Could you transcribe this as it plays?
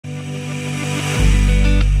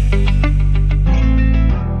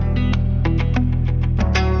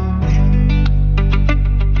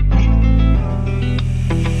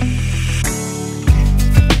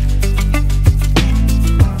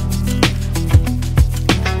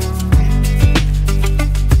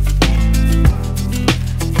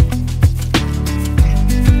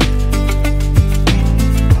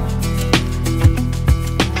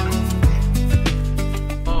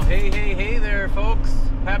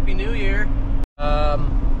Happy New Year. The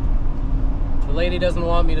lady doesn't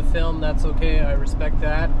want me to film, that's okay, I respect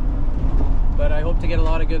that. But I hope to get a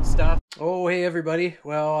lot of good stuff. Oh, hey everybody.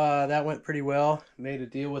 Well, that went pretty well. Made a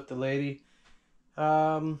deal with the lady.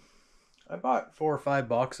 I bought 4 or 5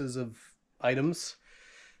 boxes of items.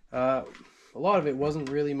 A lot of it wasn't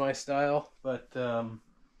really my style, but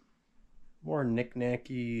more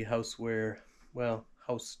knick-knacky houseware, well,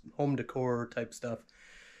 home decor type stuff.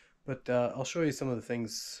 But I'll show you some of the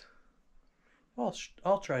things.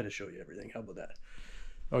 I'll try to show you everything. How about that?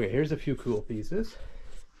 Okay, here's a few cool pieces.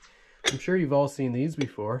 I'm sure you've all seen these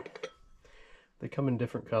before. They come in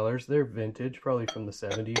different colors. They're vintage, probably from the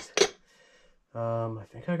 70s. I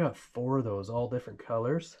think I got 4 of those, all different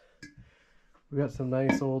colors. We got some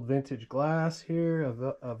nice old vintage glass here,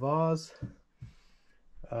 a vase.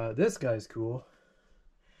 This guy's cool.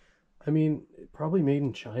 I mean, probably made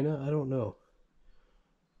in China. I don't know.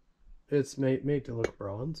 It's made to look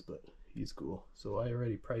bronze, but he's cool. So I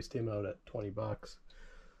already priced him out at 20 bucks.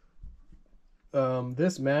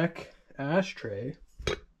 This Mac ashtray,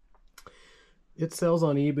 it sells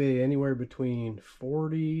on eBay anywhere between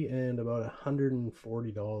 $40 and about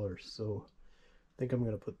 $140. So I think I'm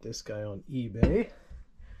gonna put this guy on eBay.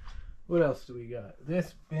 What else do we got?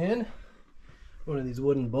 This bin, one of these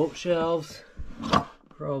wooden boat shelves,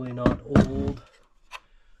 probably not old.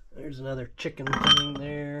 There's another chicken thing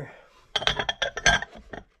there.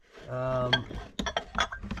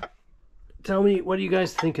 Tell me, what do you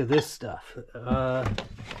guys think of this stuff?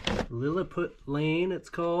 Lilliput Lane, it's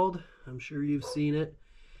called. I'm sure you've seen it.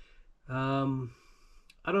 I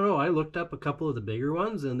don't know. I looked up a couple of the bigger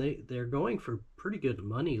ones, and they're going for pretty good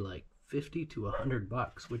money, like 50 to 100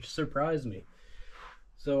 bucks, which surprised me.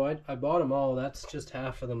 So I bought them all. That's just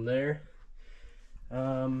half of them there.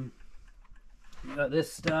 Got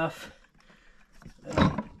this stuff.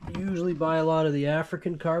 I usually buy a lot of the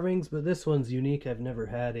African carvings, but this one's unique. I've never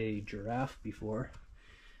had a giraffe before.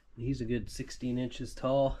 He's a good 16 inches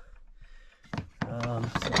tall.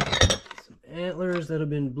 Some antlers that have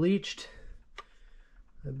been bleached.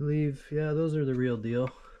 I believe, yeah, those are the real deal.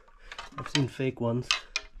 I've seen fake ones.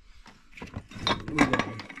 We got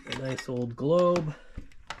a nice old globe.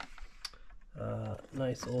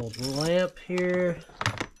 Nice old lamp here.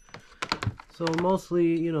 So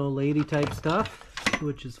mostly, you know, lady type stuff,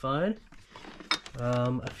 which is fine.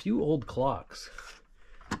 A few old clocks.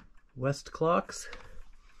 West clocks.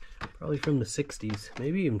 Probably from the 60s,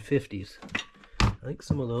 maybe even 50s. I think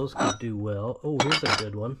some of those could do well. Oh, here's a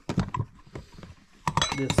good one.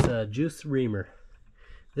 This juice reamer.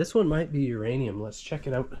 This one might be uranium. Let's check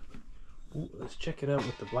it out. Ooh, let's check it out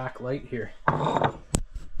with the black light here.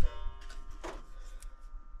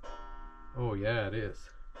 Oh yeah, it is.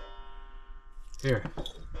 Here.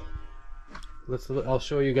 I'll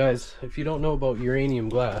show you guys. If you don't know about uranium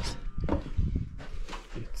glass,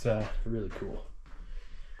 it's really cool.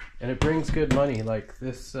 And it brings good money, like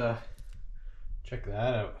this. Check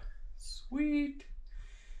that out. Sweet.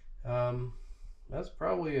 That's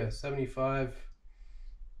probably a $75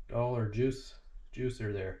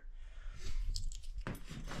 juicer there.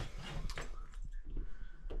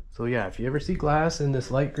 So yeah, if you ever see glass in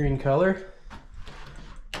this light green color,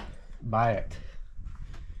 buy it.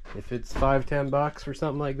 If it's $5-10 bucks for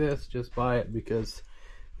something like this, just buy it because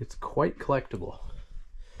it's quite collectible.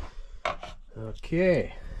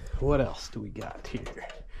 Okay, what else do we got here?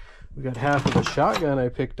 We got half of a shotgun I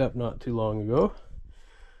picked up not too long ago.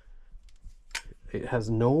 It has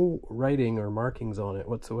no writing or markings on it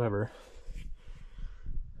whatsoever.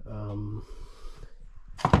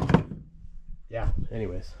 Yeah,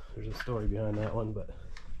 anyways, there's a story behind that one, but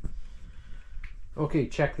okay,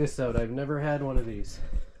 check this out. I've never had one of these.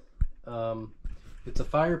 It's a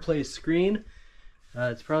fireplace screen.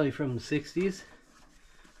 It's probably from the 60s,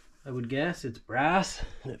 I would guess. It's brass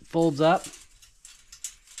and it folds up.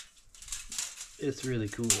 It's really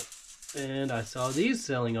cool. And I saw these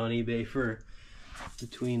selling on eBay for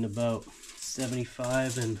between about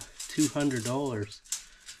 $75 and $200.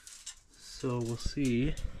 So we'll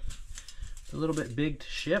see. It's a little bit big to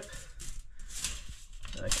ship.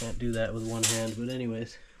 I can't do that with one hand, but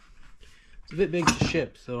anyways, it's a bit big to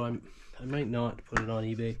ship, so I might not put it on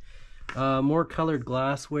eBay. More colored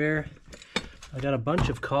glassware. I got a bunch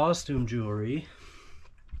of costume jewelry.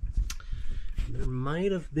 There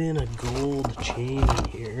might have been a gold chain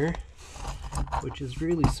here, which is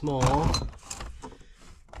really small. No,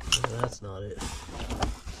 that's not it.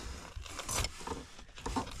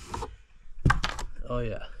 Oh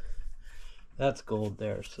yeah, that's gold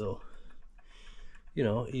there. So, you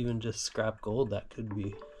know, even just scrap gold, that could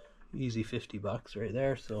be easy 50 bucks right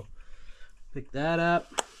there. So pick that up.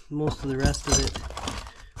 Most of the rest of it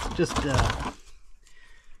just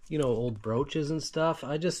you know, old brooches and stuff.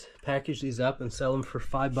 I just package these up and sell them for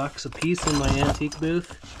 $5 a piece in my antique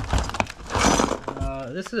booth.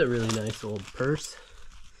 This is a really nice old purse.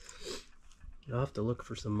 I'll have to look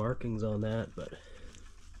for some markings on that, but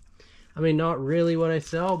I mean, not really what I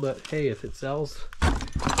sell, but hey, if it sells,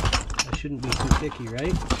 I shouldn't be too picky,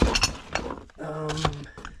 right?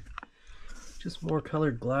 Just more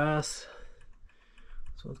colored glass.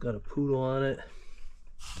 So it's got a poodle on it.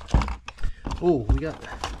 Oh, we got.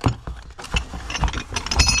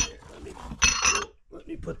 Let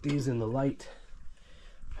me put these in the light.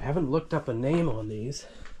 I haven't looked up a name on these.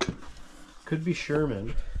 Could be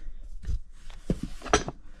Sherman.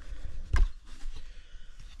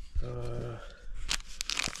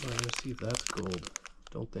 Let's see if that's gold.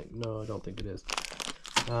 No, I don't think it is.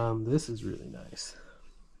 This is really nice.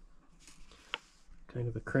 Kind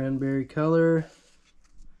of a cranberry color.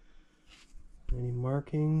 Any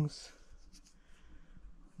markings?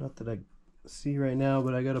 Not that I see right now,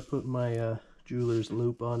 but I gotta put my jeweler's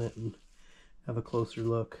loop on it and have a closer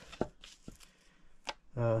look.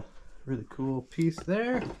 Really cool piece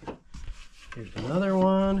there. Here's another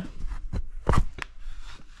one.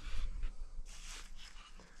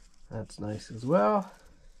 That's nice as well.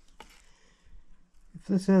 If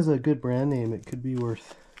this has a good brand name, it could be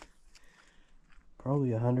worth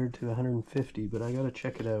probably 100 to 150, but I gotta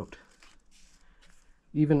check it out.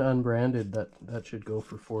 Even unbranded, that should go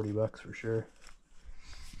for $40 for sure.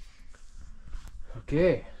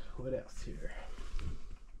 Okay, what else here?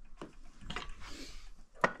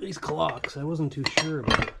 These clocks, I wasn't too sure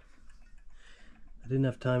about. I didn't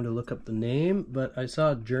have time to look up the name, but I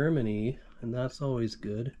saw Germany, and that's always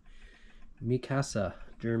good. Mikasa,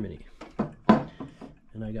 Germany.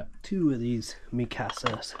 And I got 2 of these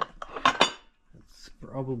Mikasas. It's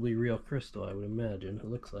probably real crystal, I would imagine. It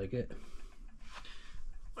looks like it.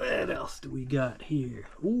 What else do we got here?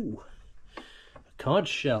 Ooh, a conch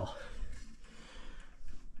shell.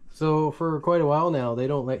 So for quite a while now, they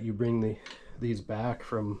don't let you bring these back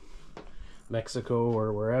from Mexico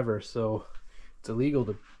or wherever, so it's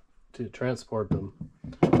illegal to transport them.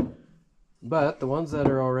 But the ones that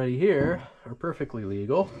are already here are perfectly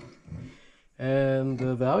legal, and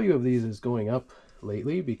the value of these is going up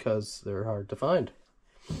lately because they're hard to find.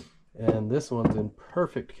 And this one's in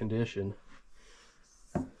perfect condition.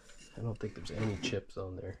 I don't think there's any chips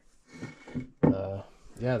on there.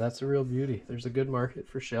 Yeah, that's a real beauty. There's a good market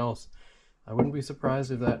for shells. I wouldn't be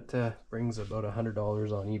surprised if that brings about $100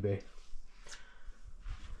 on eBay.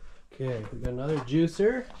 Okay, we got another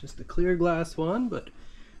juicer, just a clear glass one, but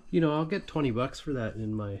you know, I'll get $20 for that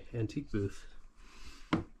in my antique booth.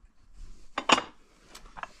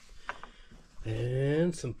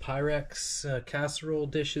 And some Pyrex casserole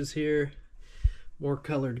dishes here. More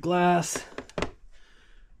colored glass.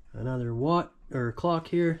 Another clock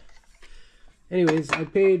here. Anyways, I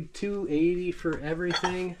paid $2.80 for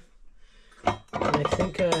everything, and I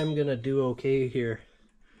think I'm gonna do okay here.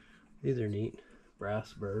 These are neat,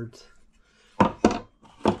 brass birds.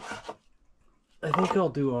 I think I'll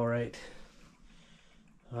do all right.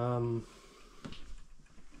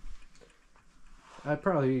 I'd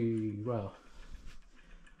probably, well,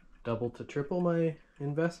 double to triple my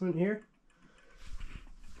investment here.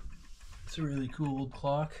 It's a really cool old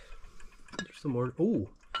clock. There's some more. Oh,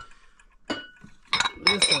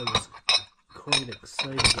 this I was quite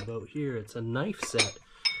excited about here. It's a knife set,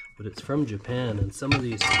 but it's from Japan, and some of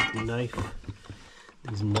these knives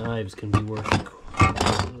can be worth a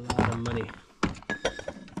lot of money.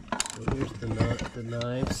 So here's the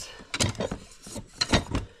knives.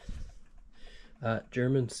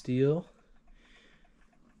 German steel.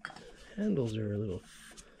 Handles are a little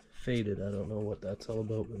faded. I don't know what that's all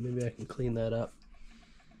about, but maybe I can clean that up.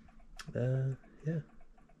 Yeah,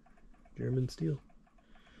 German steel.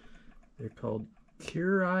 They're called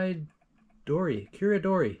Kuridori.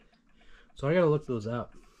 So I gotta look those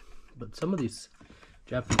up. But some of these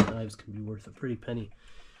Japanese knives can be worth a pretty penny.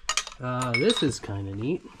 This is kind of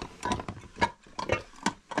neat.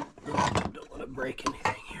 Don't want to break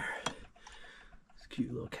anything here. These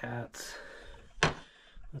cute little cats.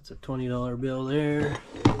 That's a $20 bill there.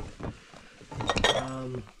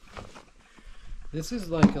 This is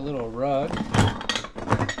like a little rug,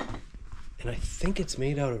 and I think it's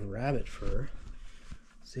made out of rabbit fur.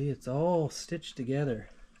 See, it's all stitched together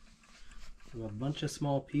from a bunch of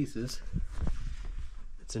small pieces.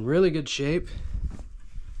 It's in really good shape.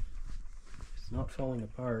 It's not falling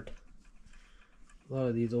apart. A lot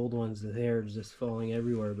of these old ones, the hair is just falling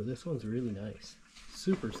everywhere, but this one's really nice.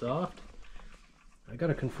 Super soft. I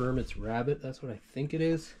gotta confirm it's rabbit. That's what I think it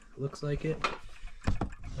is. Looks like it.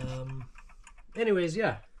 Anyways,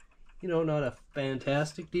 yeah, you know, not a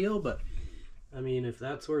fantastic deal, but I mean, if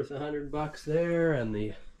that's worth $100 there and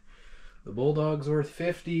the Bulldog's worth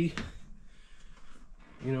 50,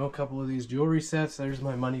 you know, a couple of these jewelry sets, there's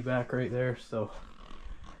my money back right there. So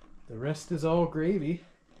the rest is all gravy.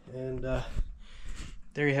 And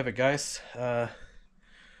there you have it, guys. Yeah,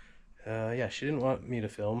 she didn't want me to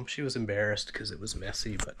film. She was embarrassed because it was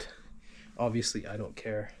messy, but obviously I don't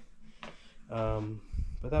care. But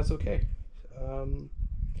that's okay.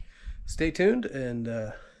 Stay tuned,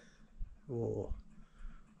 and we'll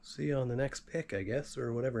see you on the next pick, I guess,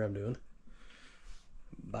 or whatever I'm doing.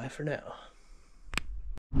 Bye for now.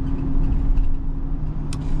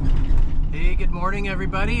 Hey, good morning,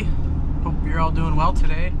 everybody. Hope you're all doing well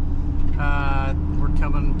today. We're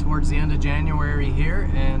coming towards the end of January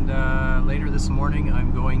here, and later this morning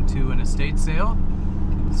I'm going to an estate sale.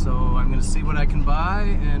 So I'm going to see what I can buy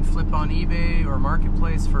and flip on eBay or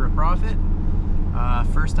Marketplace for a profit.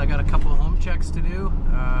 First, I got a couple of home checks to do.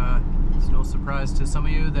 It's no surprise to some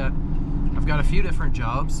of you that I've got a few different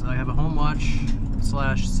jobs. I have a home watch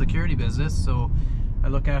 / security business, so I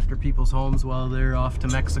look after people's homes while they're off to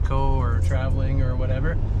Mexico or traveling or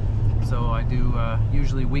whatever. So I do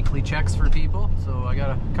usually weekly checks for people. So I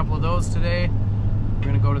got a couple of those today. We're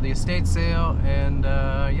gonna go to the estate sale and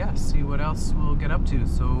yeah, see what else we'll get up to.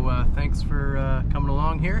 So thanks for coming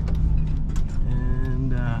along here,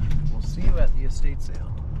 and we'll see you at the estate sale.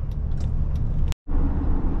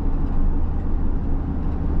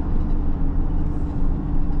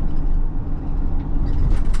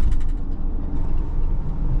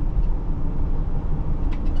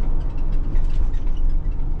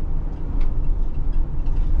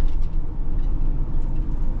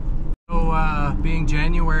 Being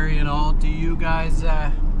January and all, do you guys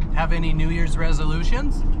have any New Year's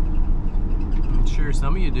resolutions? I'm sure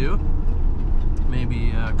some of you do.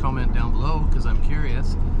 Maybe comment down below, because I'm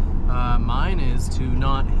curious. Mine is to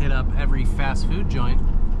not hit up every fast food joint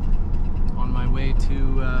on my way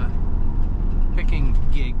to picking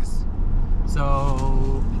gigs.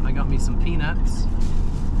 So I got me some peanuts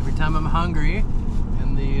every time I'm hungry,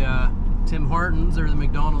 and the Tim Hortons or the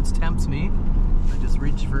McDonald's tempts me. I just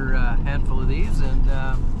reach for a handful of these, and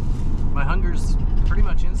my hunger's pretty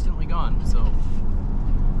much instantly gone. So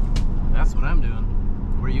that's what I'm doing.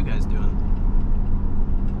 What are you guys doing?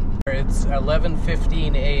 It's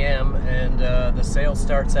 11:15 a.m. and the sale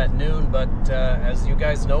starts at noon, but as you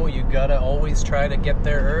guys know, you gotta always try to get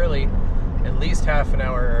there early, at least half an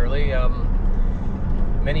hour early.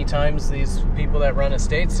 Many times these people that run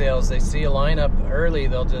estate sales, they see a lineup early,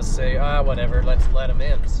 they'll just say, ah, whatever, let's let them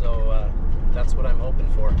in. So that's what I'm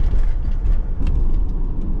hoping for.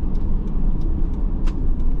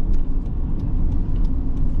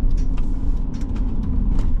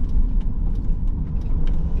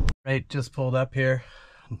 Right, just pulled up here.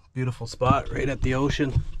 Beautiful spot right at the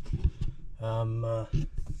ocean.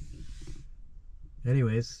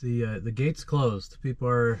 Anyways, the gate's closed. People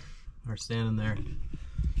are standing there.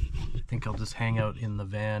 I think I'll just hang out in the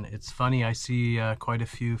van. It's funny, I see quite a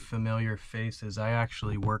few familiar faces. I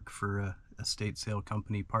actually work for a estate sale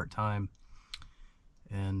company part-time,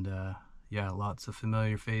 and yeah, lots of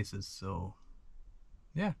familiar faces. So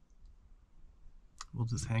yeah, we'll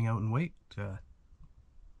just hang out and wait.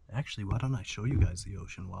 Actually, why don't I show you guys the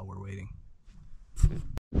ocean while we're waiting?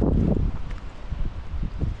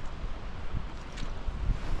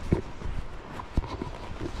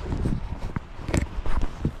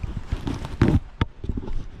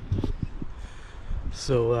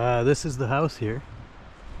 So this is the house here.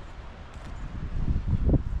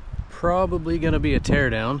 Probably gonna be a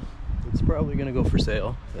teardown. It's probably gonna go for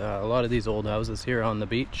sale. A lot of these old houses here on the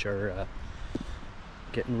beach are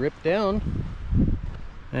getting ripped down.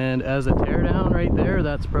 And as a teardown right there,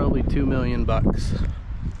 that's probably $2 million.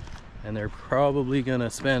 And they're probably gonna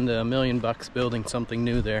spend $1 million building something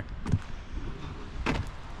new there.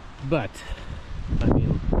 But, I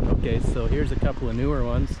mean, okay, so here's a couple of newer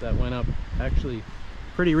ones that went up actually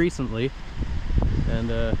pretty recently. And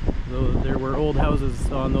there were old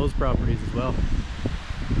houses on those properties as well.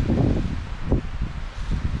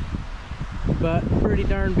 But pretty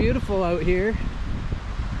darn beautiful out here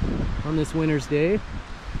on this winter's day.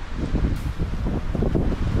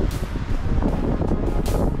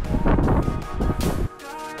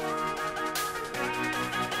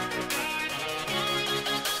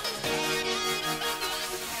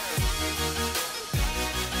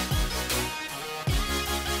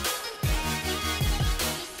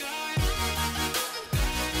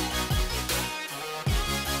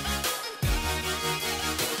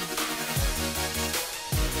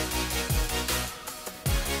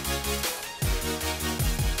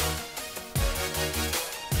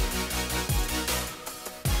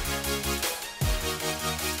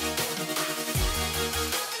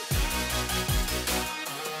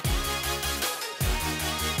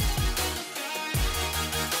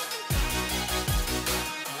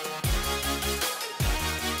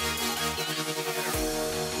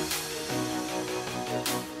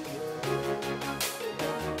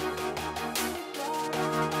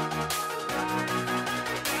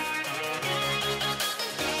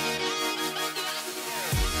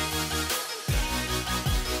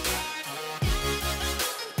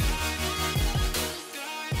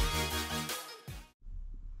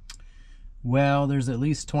 Well, there's at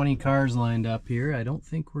least 20 cars lined up here. I don't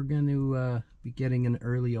think we're going to be getting an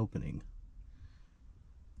early opening.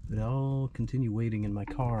 But I'll continue waiting in my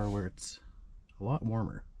car where it's a lot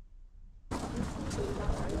warmer.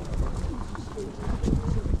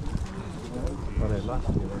 What I lost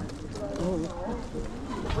you there.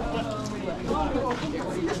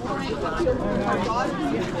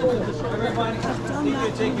 Need you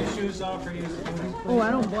to take your shoes off or use the Oh,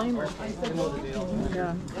 I don't blame her.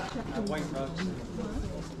 Yeah. white rugs.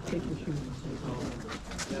 Take your shoes.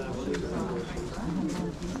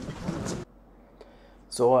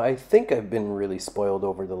 So I think I've been really spoiled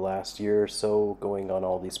over the last year or so, going on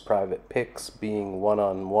all these private picks, being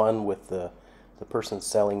one-on-one with the person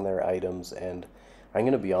selling their items, and I'm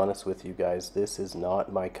going to be honest with you guys, this is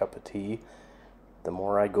not my cup of tea. The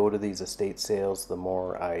more I go to these estate sales, the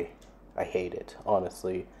more I hate it,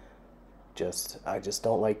 honestly. I just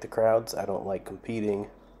don't like the crowds. I don't like competing.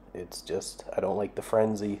 It's just, I don't like the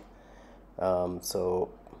frenzy. So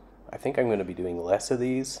I think I'm going to be doing less of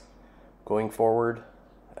these going forward.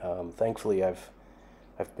 Thankfully, I've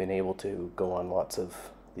been able to go on lots of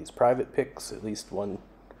these private picks, at least one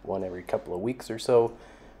every couple of weeks or so.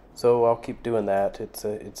 So I'll keep doing that.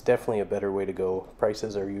 It's definitely a better way to go.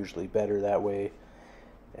 Prices are usually better that way,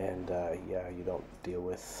 and yeah, you don't deal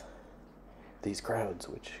with these crowds,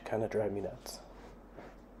 which kind of drive me nuts.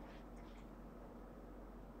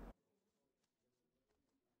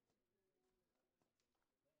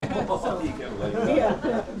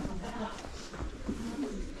 Yeah.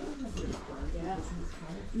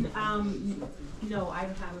 No, I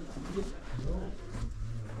haven't.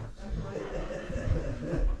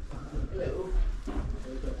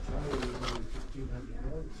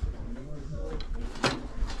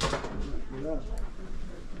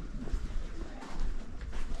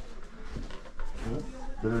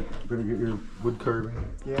 Better get your wood carving.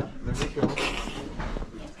 Yeah, there we go.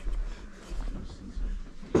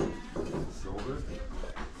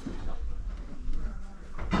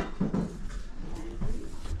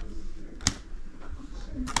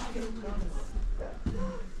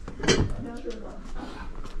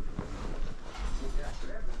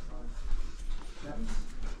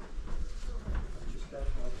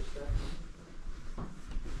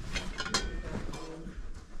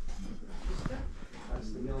 That's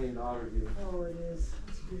the $1 million view. Oh, it is.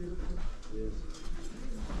 It's beautiful. It is.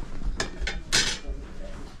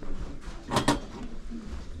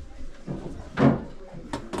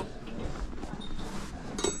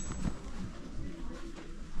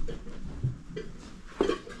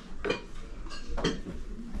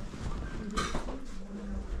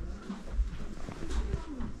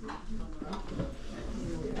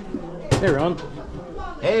 Hey, Ron.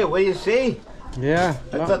 Hey, what do you see? Yeah.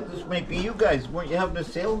 I thought this might be you guys. Weren't you having a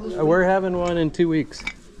sale this week? We're having one in 2 weeks.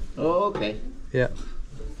 Oh, okay. Yeah.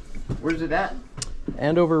 Where's it at?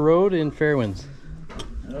 Andover Road in Fairwinds.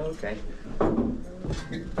 Okay.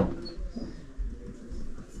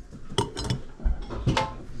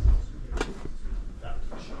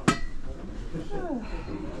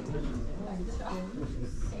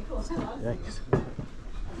 Yikes.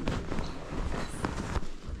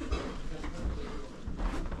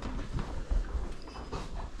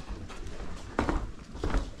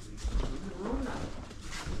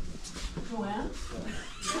 Joanne?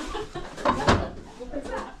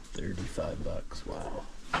 $35. Wow.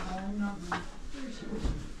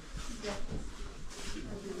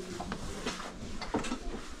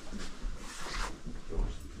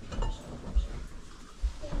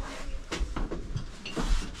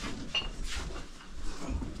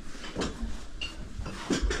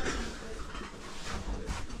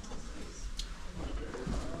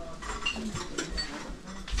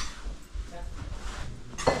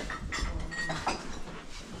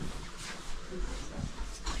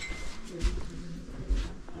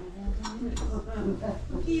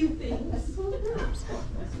 Few things.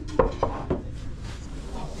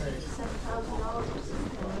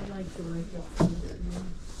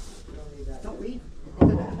 Don't read.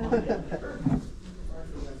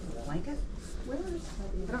 Blanket? Where is?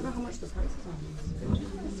 I don't know how much the price is on these.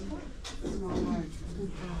 Small, large.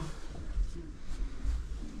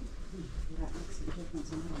 That makes a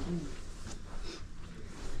difference in how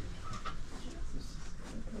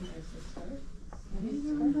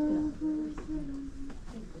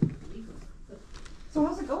So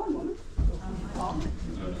how's it going, woman?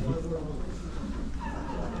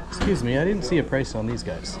 Excuse me, I didn't see a price on these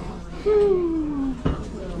guys.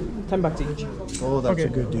 $10 each. Oh, that's Okay. a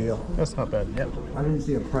good deal. That's not bad. Yep. I didn't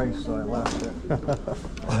see a price, so I left it.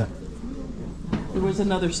 There was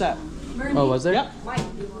another set. Oh, was there? Yep.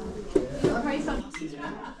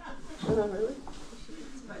 Really?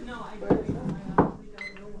 But no, I honestly don't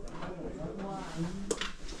know why.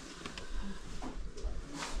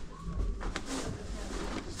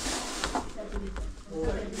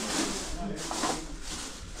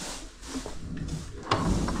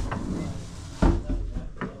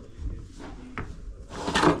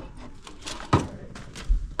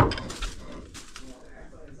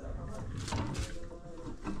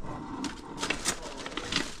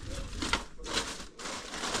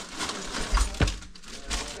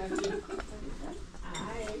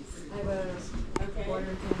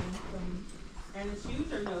 And the shoes,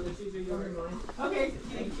 or no, the shoes are yours? Okay,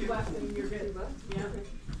 thank you. You're good. Yeah.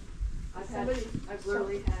 I've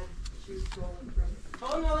literally had shoes stolen from.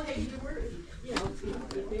 Oh, no, hey, you were, you know,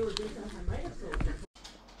 if they were good, I might have sold them.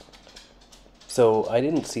 So I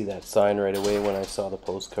didn't see that sign right away when I saw the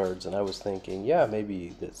postcards, and I was thinking, yeah,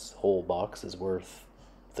 maybe this whole box is worth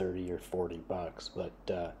 30 or 40 bucks, but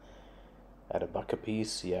at $1 a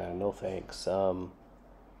piece, yeah, no thanks.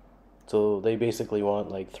 So they basically want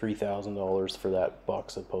like $3,000 for that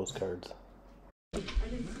box of postcards.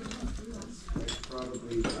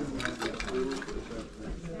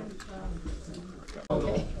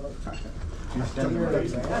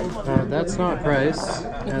 That's not price.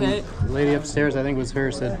 And the lady upstairs, I think it was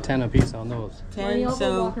her, said 10 a piece on those. 10,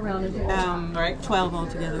 so, all right, 12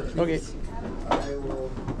 altogether, please. Okay.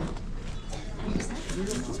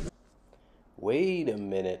 Wait a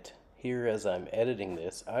minute. Here, as I'm editing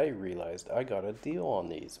this, I realized I got a deal on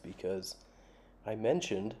these because I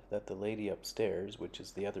mentioned that the lady upstairs, which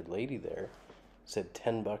is the other lady there, said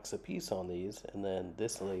 10 bucks a piece on these, and then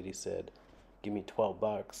this lady said, give me 12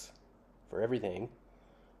 bucks for everything.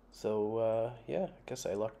 So, yeah, I guess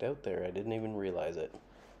I lucked out there. I didn't even realize it.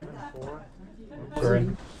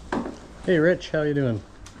 Hey, Rich, how you doing?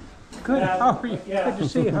 Good. How are you? Good to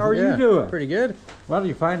see you. How are you doing? Pretty good. Well, are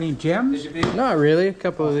you finding gems? Not really. A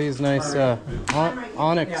couple of these nice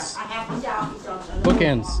onyx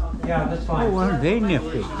bookends. Yeah, that's fine. Oh, aren't they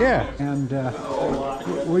nifty? Yeah. And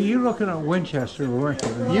were you looking at Winchester, weren't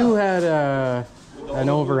you? You had an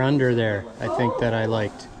over/under there, I think, that I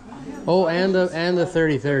liked. Oh, and the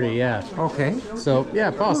 30-30, yeah. Okay. So yeah,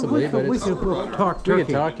 possibly, but we it's, could talk turkey. we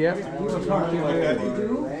could talk, yeah.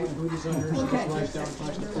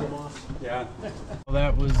 Yeah. Well,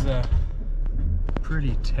 that was a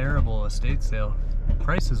pretty terrible estate sale.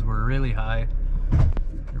 Prices were really high.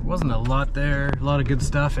 There wasn't a lot there, a lot of good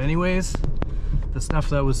stuff anyways. The stuff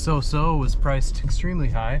that was so-so was priced extremely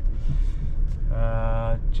high.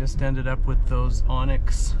 Just ended up with those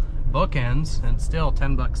onyx bookends, and still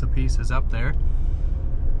 10 bucks a piece is up there.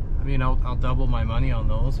 I mean, I'll double my money on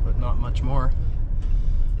those, but not much more.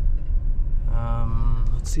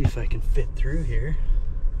 Let's see if I can fit through here.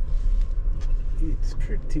 It's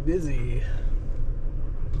pretty busy.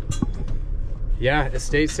 Yeah,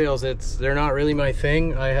 estate sales, they're not really my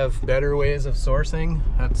thing. I have better ways of sourcing.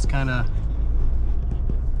 That's kind of,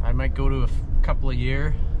 I might go to a couple a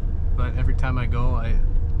year, but every time I go, I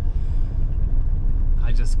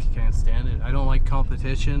just can't stand it. I don't like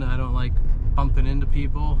competition. I don't like bumping into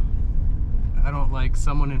people. I don't like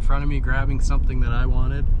someone in front of me grabbing something that I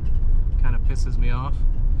wanted. Kind of pisses me off.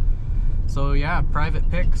 So yeah,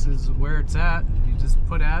 private picks is where it's at. You just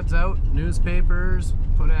put ads out, newspapers,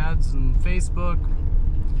 put ads on Facebook,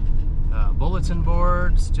 bulletin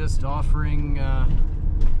boards, just offering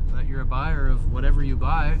that you're a buyer of whatever you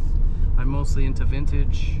buy. I'm mostly into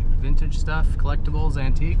vintage stuff, collectibles,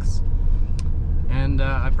 antiques. And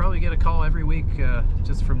I probably get a call every week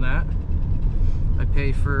just from that. I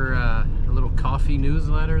pay for a little coffee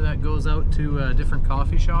newsletter that goes out to different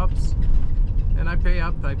coffee shops, and I pay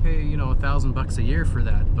you know, $1,000 a year for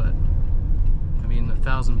that. But I mean,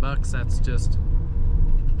 $1,000, that's just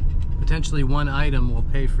potentially one item will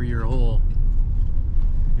pay for your whole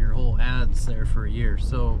ads there for a year.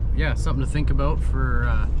 So yeah, something to think about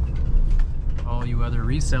for all you other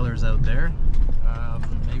resellers out there.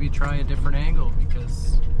 Maybe try a different angle,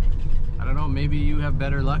 because I don't know, maybe you have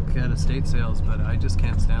better luck at estate sales, but I just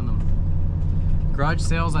can't stand them. Garage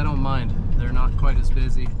sales, I don't mind. They're not quite as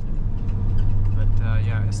busy. But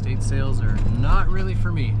yeah, estate sales are not really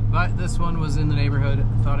for me. But this one was in the neighborhood.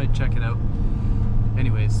 Thought I'd check it out.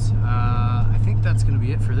 Anyways, I think that's going to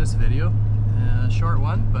be it for this video. Short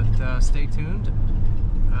one, but stay tuned.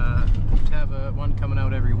 Hope to have one coming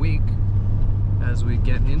out every week as we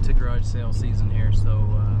get into garage sale season here. So,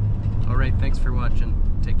 alright, thanks for watching.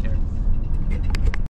 Take care.